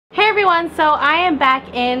everyone, so I am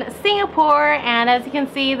back in Singapore, and as you can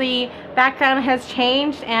see, the background has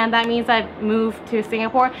changed, and that means I've moved to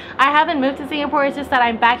Singapore. I haven't moved to Singapore, it's just that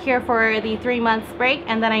I'm back here for the 3 months break,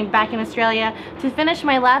 and then I'm back in Australia to finish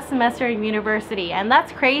my last semester in university. And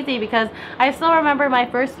that's crazy because I still remember my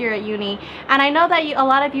first year at uni, and I know that a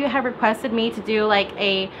lot of you have requested me to do like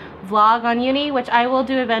a vlog on uni, which I will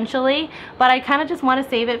do eventually, but I kind of just want to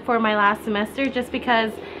save it for my last semester just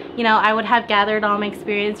because, you know, I would have gathered all my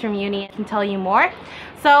experience from uni and can tell you more.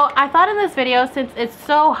 So I thought in this video, since it's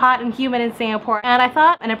so hot and humid in Singapore, and I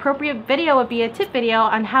thought an appropriate video would be a tip video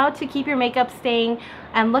on how to keep your makeup staying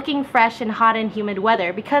and looking fresh in hot and humid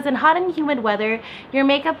weather. Because in hot and humid weather, your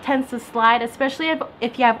makeup tends to slide, especially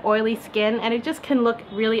if you have oily skin, and it just can look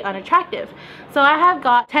really unattractive. So I have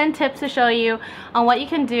got 10 tips to show you on what you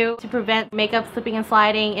can do to prevent makeup slipping and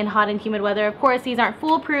sliding in hot and humid weather. Of course, these aren't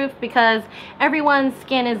foolproof because everyone's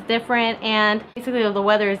skin is different and basically the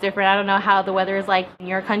weather is different. I don't know how the weather is like in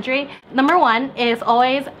your country. Number one is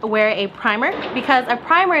always wear a primer, because a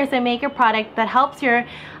primer is a makeup product that helps your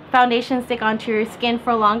foundation stick onto your skin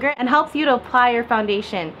for longer and helps you to apply your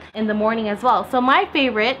foundation in the morning as well. So my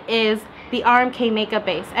favorite is the RMK makeup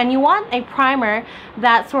base, and you want a primer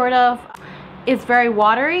that sort of is very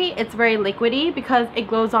watery, it's very liquidy because it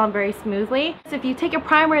glows on very smoothly. So if you take a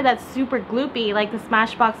primer that's super gloopy like the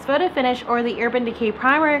Smashbox Photo Finish or the Urban Decay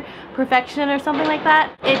Primer Perfection or something like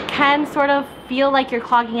that, it can sort of feel like you're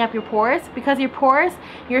clogging up your pores, because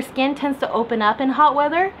your skin tends to open up in hot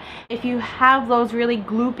weather. If you have those really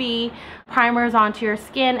gloopy primers onto your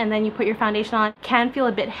skin and then you put your foundation on, it can feel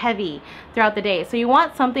a bit heavy throughout the day. So you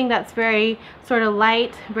want something that's very sort of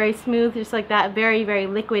light, very smooth, just like that, very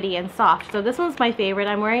liquidy and soft. So this one's my favorite.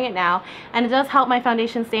 I'm wearing it now, and it does help my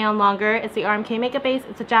foundation stay on longer. It's the RMK makeup base.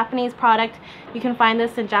 It's a Japanese product. You can find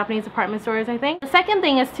this in Japanese department stores, I think. The second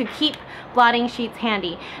thing is to keep blotting sheets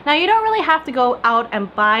handy. Now, you don't really have to go out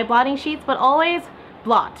and buy blotting sheets, but always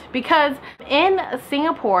blot, because in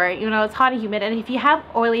Singapore, you know, it's hot and humid, and if you have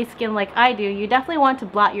oily skin like I do, you definitely want to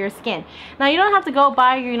blot your skin. Now, you don't have to go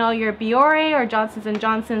buy, you know, your Biore or Johnson &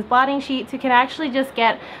 Johnson's blotting sheets. You can actually just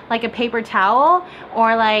get like a paper towel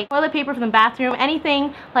or like toilet paper from the bathroom,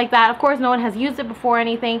 anything like that. Of course, no one has used it before or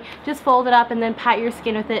anything. Just fold it up and then pat your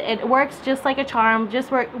skin with it. It works just like a charm, just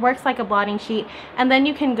works like a blotting sheet, and then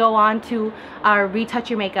you can go on to retouch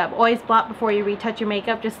your makeup. Always blot before you retouch your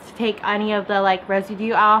makeup, just to take any of the like residue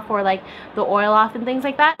off or like the oil off and things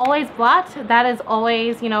like that. Always blot. That is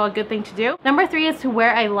always, you know, a good thing to do. Number 3 is to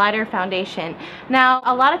wear a lighter foundation. Now,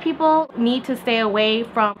 a lot of people need to stay away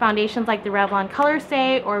from foundations like the Revlon Color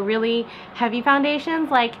Stay or really heavy foundations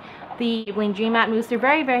like the Maybelline Dream Matte Mousse. They're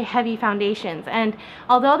very heavy foundations, and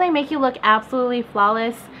although they make you look absolutely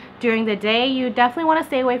flawless during the day, you definitely want to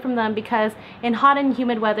stay away from them, because in hot and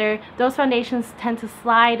humid weather, those foundations tend to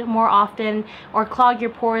slide more often or clog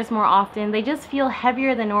your pores more often. They just feel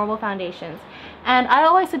heavier than normal foundations. And I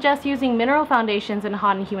always suggest using mineral foundations in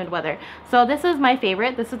hot and humid weather. So this is my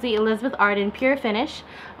favorite. This is the Elizabeth Arden Pure Finish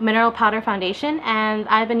Mineral Powder Foundation, and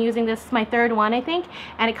I've been using this, my 3rd one I think,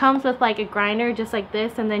 and it comes with like a grinder just like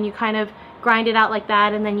this, and then you kind of grind it out like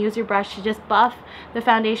that and then use your brush to just buff the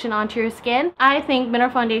foundation onto your skin. I think mineral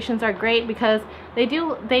foundations are great because they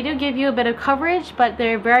do give you a bit of coverage, but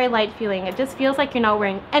they're very light feeling. It just feels like you're not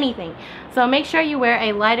wearing anything. So make sure you wear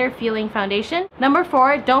a lighter feeling foundation. Number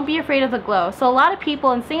 4, don't be afraid of the glow. So a lot of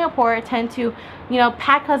people in Singapore tend to, you know,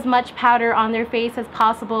 pack as much powder on their face as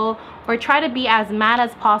possible or try to be as matte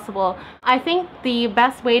as possible. I think the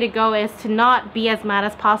best way to go is to not be as matte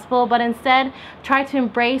as possible, but instead try to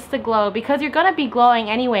embrace the glow, because you're gonna be glowing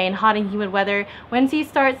anyway in hot and humid weather. Once you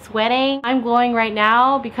start sweating, I'm glowing right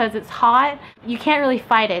now because it's hot, you can't really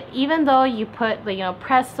fight it. Even though you put, you know,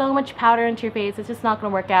 press so much powder into your face, it's just not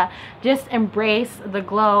gonna work out. Just embrace the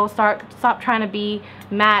glow. Stop trying to be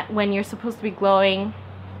matte when you're supposed to be glowing,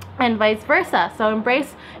 and vice versa. So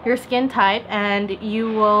embrace your skin type and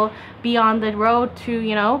you will be on the road to,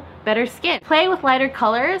 you know, better skin. Play with lighter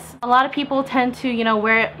colors. A lot of people tend to, you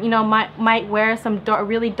know, might wear some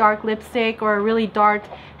really dark lipstick or a really dark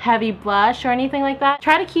heavy blush or anything like that.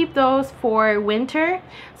 Try to keep those for winter.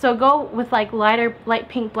 So go with like light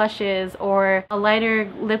pink blushes or a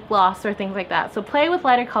lighter lip gloss or things like that. So play with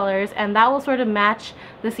lighter colors, and that will sort of match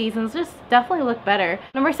the seasons. Just definitely look better.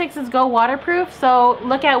 Number 6 is go waterproof. So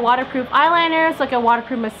look at waterproof eyeliners, look at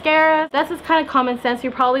waterproof mascaras. This is kind of common sense.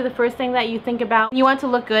 You're probably the first thing that you think about. You want to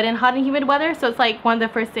look good in hot and humid weather, so it's like one of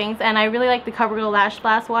the first things. And I really like the CoverGirl Lash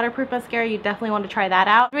Blast waterproof mascara. You definitely want to try that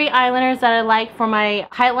out. 3 eyeliners that I like for my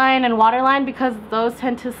highlight line and waterline, because those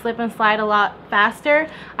tend to slip and slide a lot faster.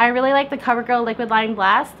 I really like the CoverGirl Liquid Line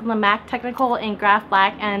Blast, the MAC Technical in Graph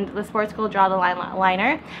Black, and the Sportscool Draw the Line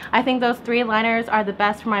liner. I think those three liners are the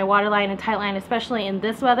best for my waterline and tight line, especially in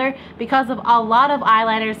this weather, because of a lot of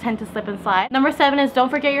eyeliners tend to slip and slide. Number 7 is don't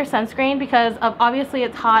forget your sunscreen, because obviously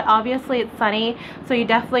it's hot, obviously it's sunny, so you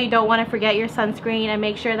definitely don't want to forget your sunscreen, and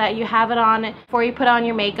make sure that you have it on before you put on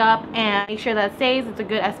your makeup, and make sure that it stays. It's a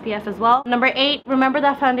good SPF as well. Number 8, remember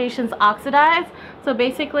that foundations oxidize. So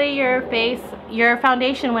basically your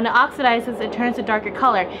foundation, when it oxidizes, it turns a darker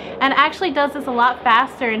color, and actually does this a lot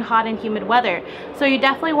faster in hot and humid weather. So you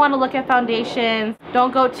definitely want to look at foundations.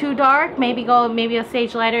 Don't go too dark, maybe a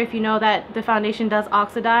stage lighter if you know that the foundation does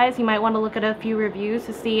oxidize. You might want to look at a few reviews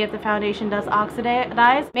to see if the foundation does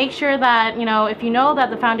oxidize. Make sure that, if you know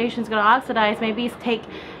that the foundation is going to oxidize, maybe take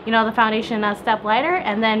the foundation a step lighter,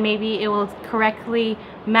 and then maybe it will correctly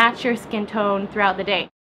match your skin tone throughout the day.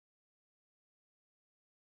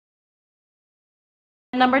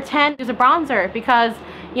 Number 10 is a bronzer, because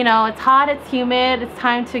it's hot, it's humid, it's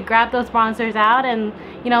time to grab those bronzers out and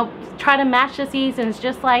try to match the seasons.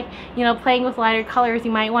 Just like playing with lighter colors,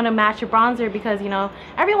 you might want to match your bronzer, because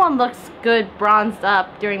everyone looks good bronzed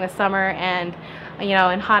up during the summer and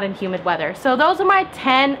in hot and humid weather. So those are my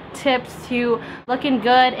 10 tips to looking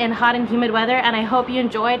good in hot and humid weather, and I hope you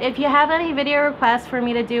enjoyed. If you have any video requests for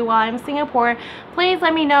me to do while I'm in Singapore, please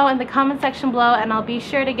let me know in the comment section below, and I'll be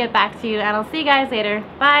sure to get back to you, and I'll see you guys later.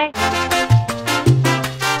 Bye!